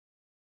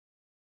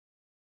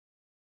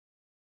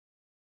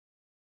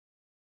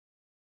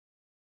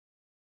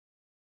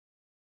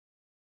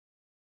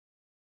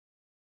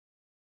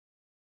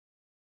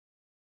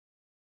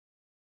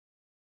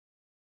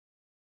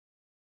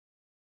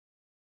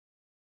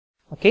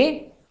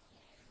Okay,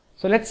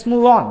 so let's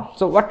move on.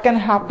 So what can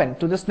happen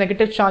to this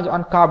negative charge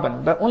on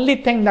carbon? The only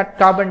thing that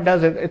carbon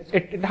does is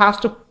it has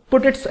to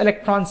put its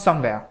electrons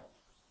somewhere,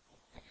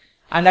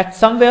 and that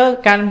somewhere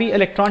can be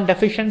electron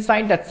deficient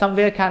site, that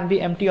somewhere can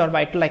be empty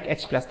orbital like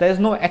H+. There is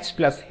no H+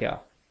 here.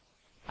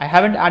 I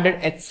haven't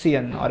added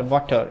HCN or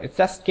water, it's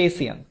just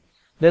KCN.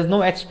 There's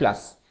no H+.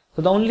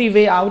 So the only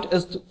way out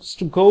is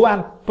to go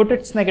and put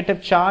its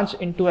negative charge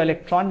into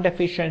electron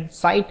deficient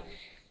site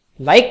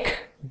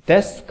like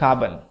this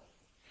carbon.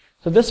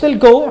 So this will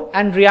go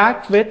and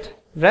react with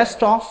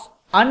rest of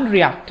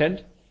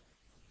unreacted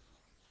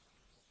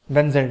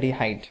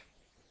benzaldehyde.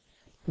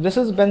 This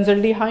is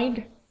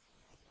benzaldehyde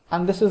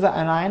and this is the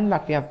anion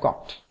that we have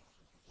got.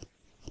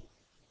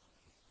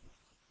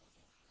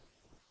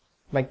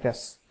 Like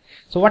this.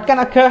 So what can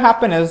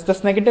happen is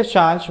this negative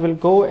charge will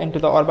go into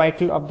the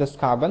orbital of this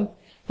carbon.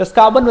 This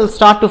carbon will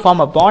start to form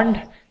a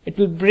bond. It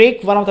will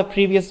break one of the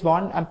previous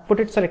bond and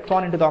put its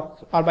electron into the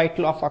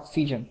orbital of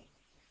oxygen.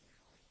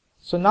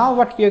 So now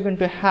what we are going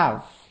to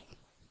have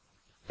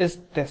is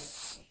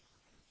this.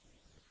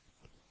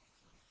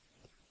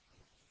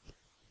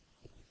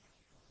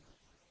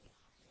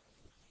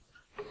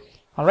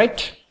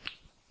 Alright.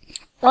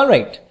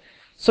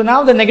 So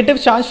now the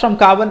negative charge from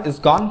carbon is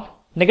gone.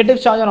 Negative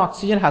charge on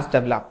oxygen has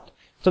developed.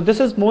 So this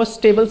is more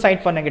stable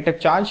site for negative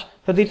charge.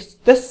 So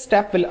this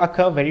step will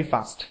occur very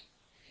fast.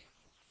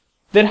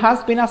 There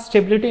has been a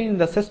stability in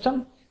the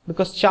system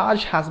because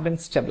charge has been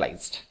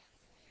stabilized.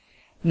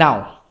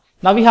 Now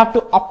we have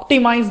to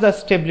optimize the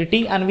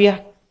stability, and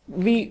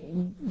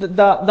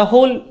the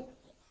whole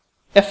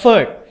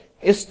effort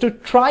is to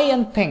try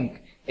and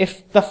think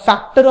if the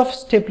factor of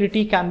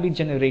stability can be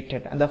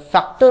generated, and the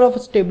factor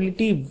of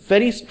stability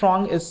very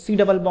strong is C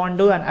double bond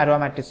O and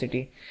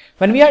aromaticity.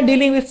 When we are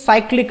dealing with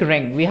cyclic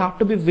ring, we have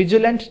to be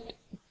vigilant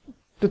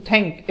to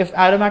think if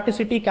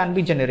aromaticity can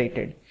be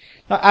generated.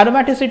 Now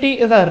aromaticity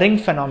is a ring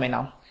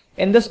phenomena.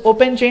 In this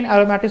open chain,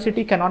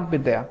 aromaticity cannot be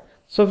there.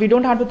 So we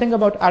don't have to think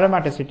about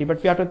aromaticity,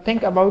 but we have to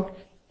think about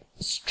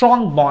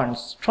strong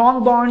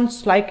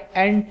bonds like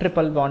N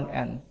triple bond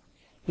N,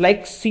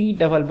 like C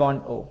double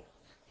bond O.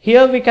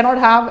 Here we cannot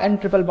have N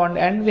triple bond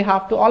N, we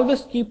have to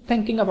always keep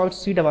thinking about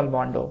C double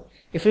bond O.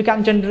 If we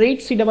can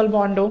generate C double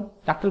bond O,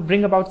 that will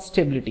bring about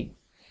stability.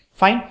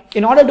 Fine.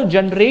 In order to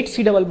generate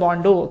C double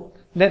bond O,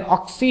 then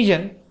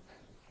oxygen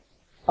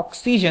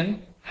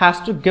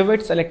has to give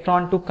its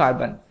electron to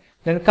carbon.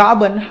 Then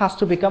carbon has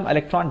to become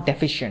electron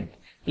deficient.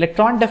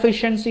 Electron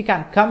deficiency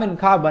can come in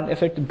carbon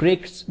if it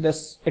breaks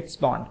its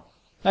bond.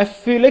 Now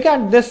if you look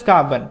at this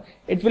carbon,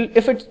 if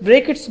it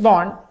breaks its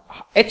bond,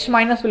 H-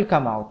 will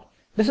come out.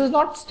 This is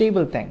not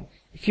stable thing.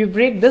 If you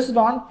break this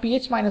bond,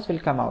 pH- will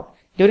come out.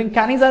 During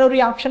Cannizzaro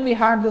reaction, we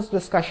had this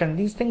discussion.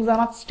 These things are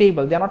not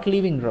stable. They are not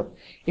leaving group.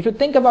 If you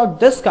think about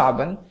this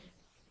carbon,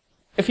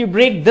 if you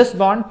break this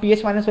bond,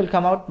 pH- will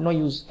come out, no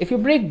use. If you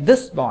break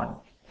this bond,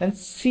 then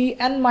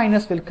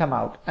Cn- will come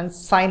out. And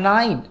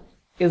cyanide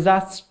is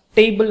a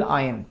stable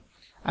ion.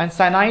 And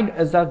cyanide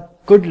is a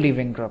good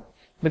leaving group.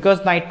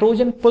 Because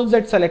nitrogen pulls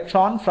its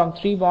electron from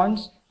 3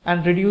 bonds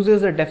and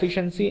reduces the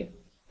deficiency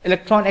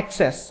electron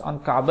excess on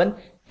carbon.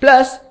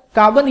 Plus,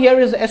 carbon here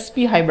is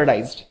sp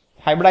hybridized.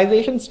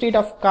 Hybridization state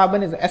of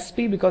carbon is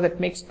sp because it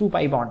makes 2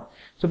 pi bond.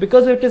 So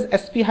because it is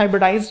sp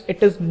hybridized,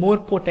 it is more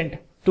potent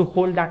to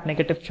hold that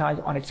negative charge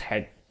on its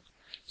head.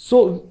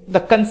 So the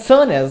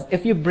concern is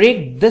if you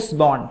break this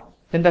bond,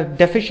 then the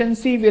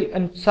deficiency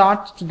will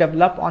start to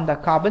develop on the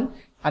carbon,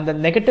 and the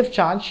negative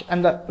charge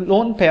and the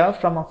lone pair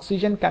from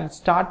oxygen can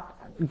start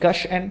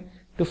gush in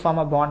to form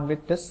a bond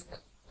with this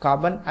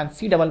carbon, and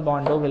C double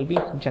bond O will be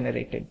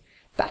generated.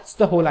 That's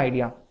the whole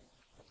idea.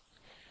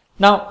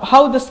 Now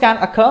how this can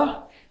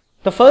occur?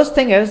 The first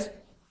thing is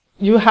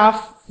you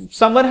have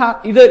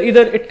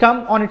either it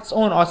come on its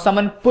own, or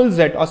someone pulls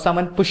it, or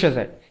someone pushes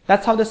it.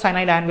 That's how the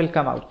cyanide ion will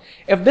come out.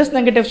 If this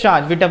negative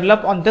charge we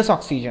develop on this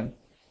oxygen,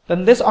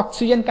 then this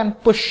oxygen can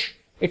push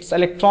its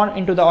electron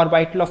into the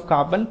orbital of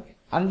carbon,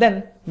 and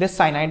then this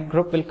cyanide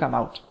group will come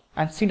out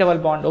and C double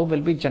bond O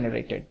will be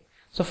generated.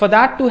 So for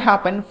that to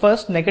happen,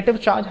 first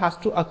negative charge has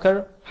to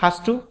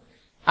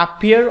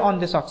appear on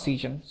this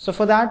oxygen. So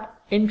for that,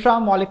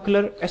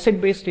 intramolecular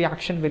acid-base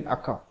reaction will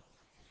occur.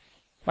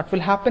 What will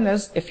happen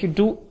is if you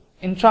do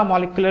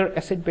intramolecular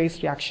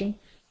acid-base reaction,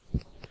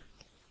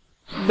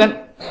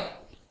 then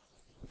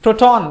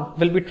proton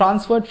will be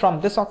transferred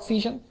from this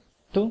oxygen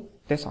to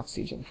this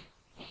oxygen.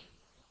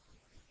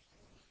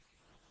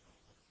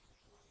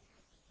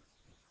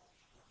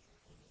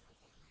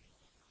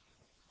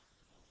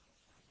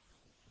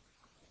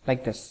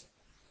 Like this.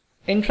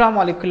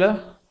 Intramolecular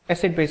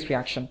acid-base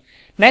reaction.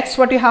 Next,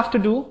 what you have to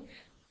do,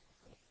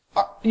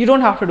 you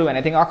don't have to do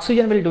anything.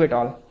 Oxygen will do it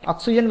all.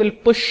 Oxygen will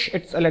push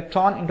its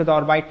electron into the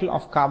orbital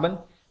of carbon,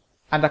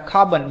 and the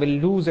carbon will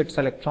lose its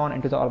electron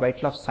into the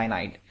orbital of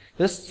cyanide.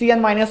 This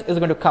Cn- is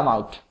going to come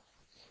out,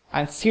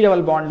 and C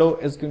double bond O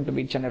is going to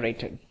be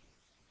generated.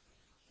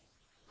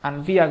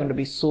 And we are going to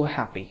be so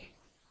happy.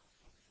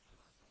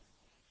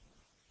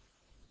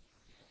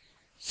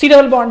 C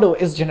double bond O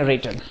is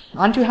generated.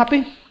 Aren't you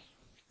happy?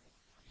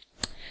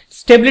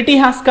 Stability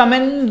has come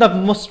in, the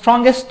most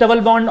strongest double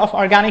bond of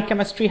organic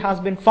chemistry has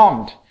been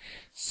formed.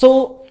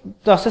 So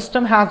the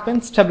system has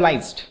been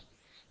stabilized,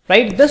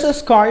 right? This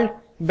is called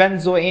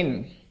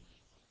benzoin.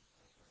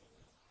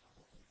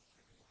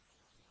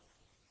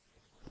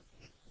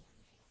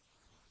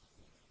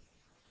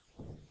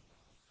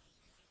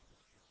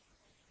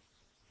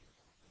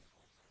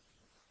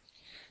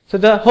 So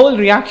the whole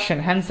reaction,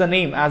 hence the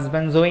name as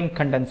benzoin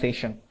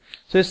condensation.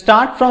 So you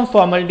start from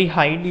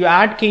formaldehyde, you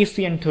add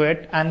Kc into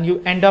it, and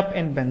you end up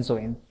in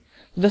benzoin.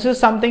 This is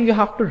something you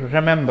have to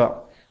remember.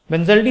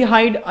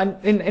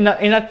 Benzaldehyde,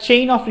 in a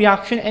chain of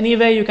reaction,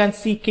 anywhere you can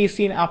see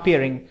casein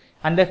appearing.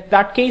 And if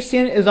that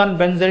casein is on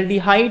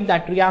benzaldehyde,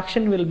 that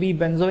reaction will be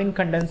benzoin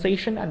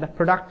condensation and the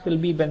product will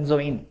be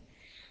benzoin.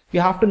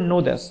 You have to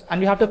know this,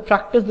 and you have to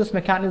practice this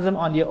mechanism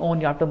on your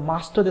own. You have to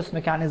master this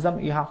mechanism.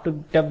 You have to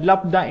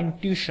develop the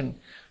intuition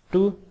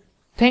to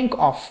think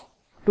of,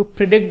 to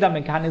predict the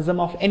mechanism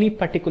of any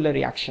particular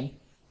reaction.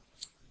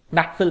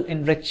 That will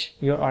enrich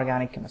your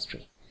organic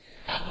chemistry.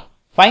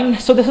 Fine,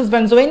 so this is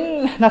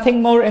benzoin,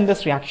 nothing more in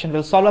this reaction.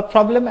 We'll solve a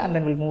problem and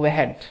then we'll move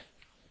ahead.